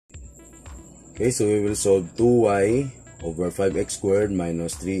Okay, so we will solve 2y over 5x squared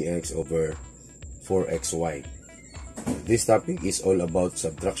minus 3x over 4xy. This topic is all about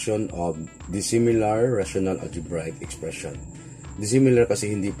subtraction of dissimilar rational algebraic expression. Dissimilar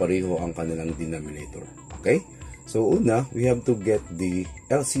kasi hindi pareho ang kanilang denominator. Okay? So una, we have to get the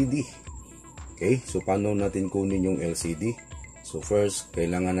LCD. Okay? So paano natin kunin yung LCD? So first,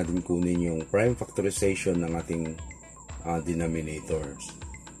 kailangan natin kunin yung prime factorization ng ating denominators.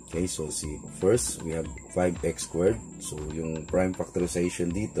 Okay, so see, first we have 5x squared. So yung prime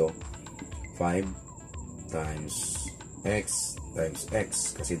factorization dito, 5 times x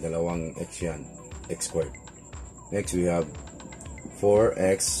kasi dalawang x yan, x squared. Next we have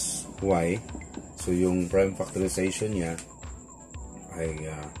 4xy. So yung prime factorization niya ay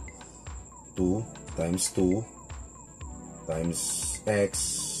 2 times 2 times x,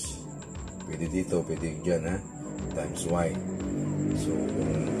 pwede dito, pwede dyan times y. So,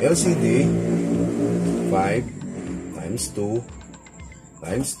 yung LCD, 5 times 2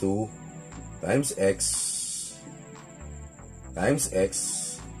 times 2 times x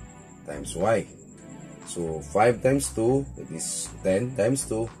times y. So, 5 times 2, that is 10 times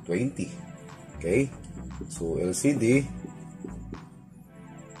 2, 20. Okay? So, LCD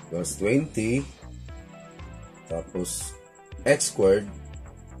plus 20 tapos x squared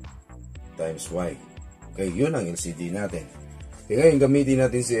times y. Okay, yun ang LCD natin. Okay, ngayon gamitin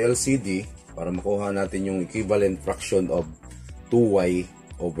natin si LCD para makuha natin yung equivalent fraction of 2y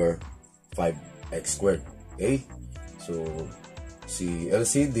over 5x squared. Okay? So, si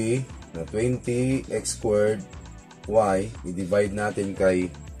LCD na 20x squared y, i-divide natin kay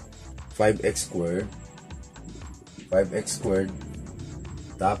 5x squared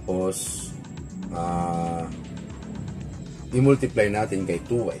tapos i-multiply natin kay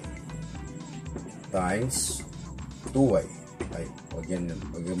 2y times 2y. Ay, wag yan,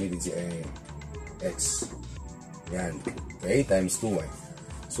 magamitin si x. Yan. Okay, times 2y.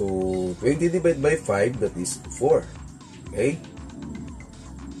 So, 20 divided by 5, that is 4. Okay?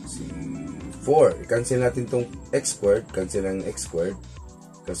 Si 4. I-cancel natin tong x squared. Cancel ang x squared.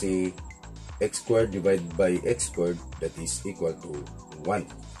 Kasi x squared divided by x squared, that is equal to 1.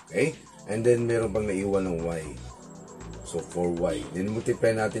 Okay? And then, meron pang naiwan ng y. So, 4y. Then,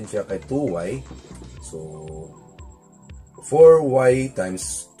 multiply natin siya kay 2y. So, 4y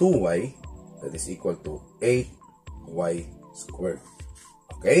times 2y, that is equal to 8y squared.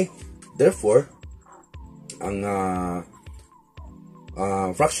 Okay? Therefore, ang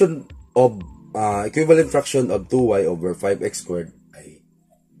equivalent fraction of 2y over 5x squared ay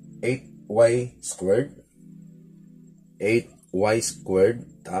 8y squared. 8y squared.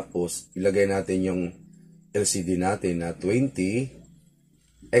 Tapos, ilagay natin yung LCD natin na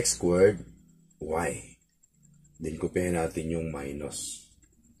 20x squared y. Then, kopyahin natin yung minus.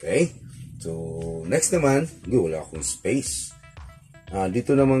 Okay? So, next naman, wala akong space.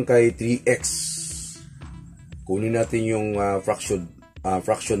 Dito naman kay 3x. Kunin natin yung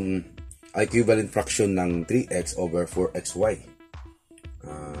equivalent fraction ng 3x over 4xy.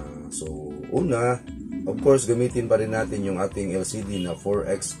 So, una, of course, gamitin pa rin natin yung ating LCD na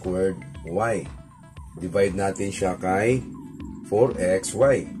 4x squared y. Divide natin siya kay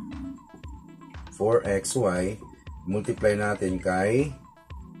 4xy. 4xy, multiply natin kay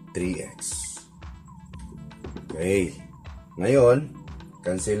 3x. Okay. Ngayon,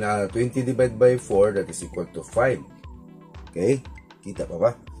 cancel na 20 divided by 4, that is equal to 5. Okay? Kita pa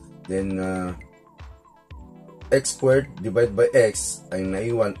ba? Then, x squared divided by x, ay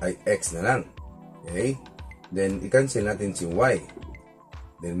naiwan ay x na lang. Okay? Then, i-cancel natin si y.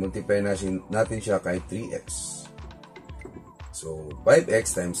 Then, multiply natin siya kay 3x. So,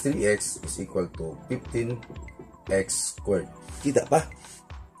 5x times 3x is equal to 15x squared. Kita pa?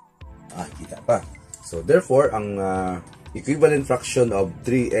 Kita pa. So, therefore, ang equivalent fraction of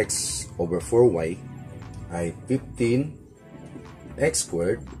 3x over 4y ay 15x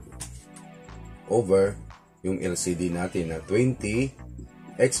squared over yung LCD natin na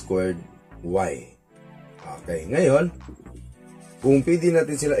 20x squared y. Okay, ngayon, kung pwede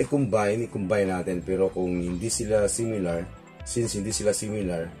natin sila i-combine natin. Pero kung hindi sila similar, since hindi sila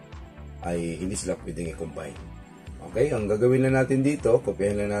similar, ay hindi sila pwedeng i-combine. Okay, ang gagawin na natin dito,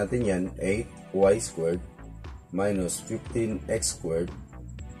 kopyahin na natin yan, 8y squared minus 15x squared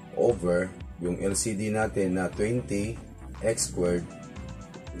over yung LCD natin na 20x squared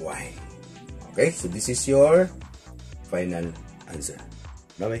y. Okay, so this is your final answer.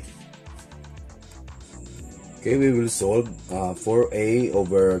 Bye-bye. Okay, we will solve 4a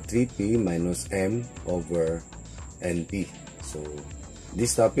over 3p minus m over np. So,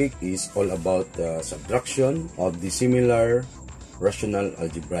 this topic is all about the subtraction of dissimilar rational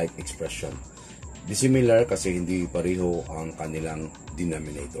algebraic expression. Dissimilar kasi hindi pareho ang kanilang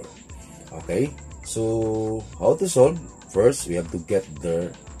denominator. Okay? So, how to solve? First, we have to get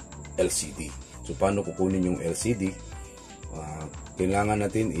their LCD. So, paano kukunin yung LCD? Kailangan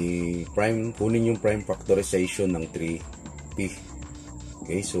natin kunin yung prime factorization ng 3p.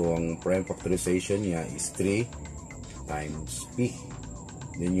 Okay, so ang prime factorization niya is 3 times p.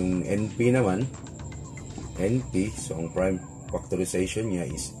 Then yung np naman, np, so ang prime factorization niya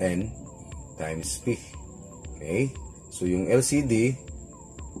is n times p. Okay, so yung LCD,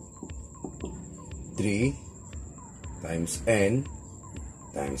 3 times n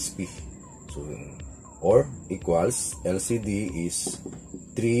times p. So, or equals LCD is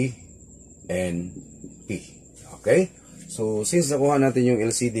 3np. Okay? So, since nakuha natin yung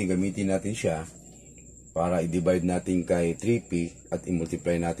LCD, gamitin natin siya para i-divide natin kay 3p at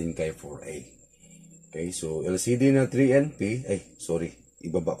i-multiply natin kay 4a. Okay? So, LCD na 3np,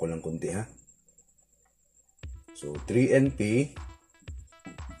 ibaba ko lang kunti ha. So, 3np,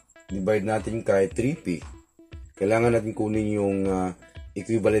 divide natin kay 3p. Kailangan natin kunin yung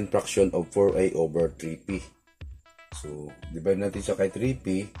equivalent fraction of 4a over 3p. So, divide natin siya kay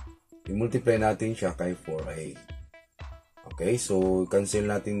 3p, i-multiply natin siya kay 4a. Okay, so cancel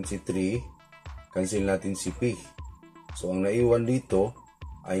natin si 3, cancel natin si p. So, ang naiwan dito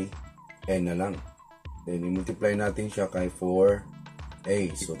ay n na lang. Then, i-multiply natin siya kay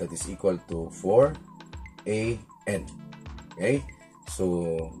 4a. So, that is equal to 4an. Okay, so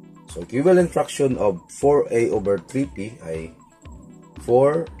equivalent fraction of 4a over 3p ay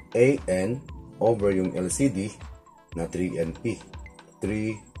 4an over yung LCD na 3np.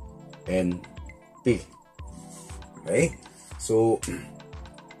 3np. Okay? So,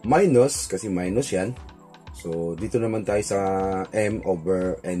 minus, kasi minus yan. So, dito naman tayo sa m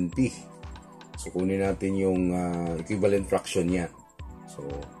over np. So, kunin natin yung equivalent fraction niya. So,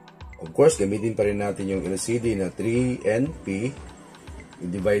 of course, gamitin pa rin natin yung LCD na 3np.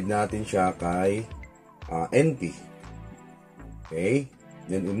 I-divide natin siya kay np. Okay?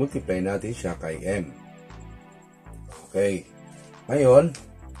 Then, i-multiply natin siya kay m. Okay. Ngayon,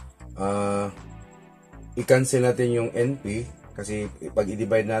 i-cancel natin yung np kasi pag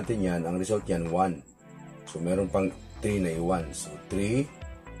i-divide natin yan, ang result yan 1. So, meron pang 3 na i-1. So, 3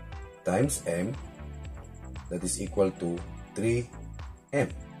 times m, that is equal to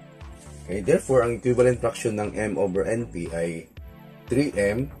 3m. Okay, therefore, ang equivalent fraction ng m over np ay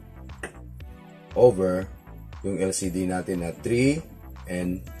 3m over yung LCD natin na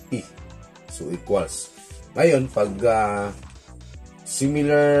 3np. So, equals. Ngayon, pag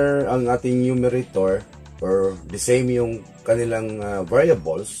similar ang ating numerator or the same yung kanilang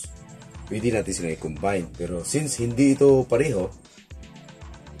variables, pwede natin sila i-combine. Pero since hindi ito pareho,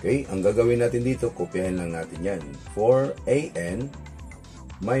 okay, ang gagawin natin dito, kopyahin lang natin yan. 4an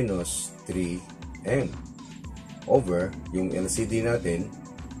minus 3m over yung LCD natin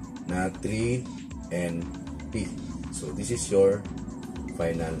na 3np. So, this is your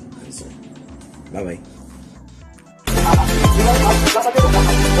final answer. Bye-bye.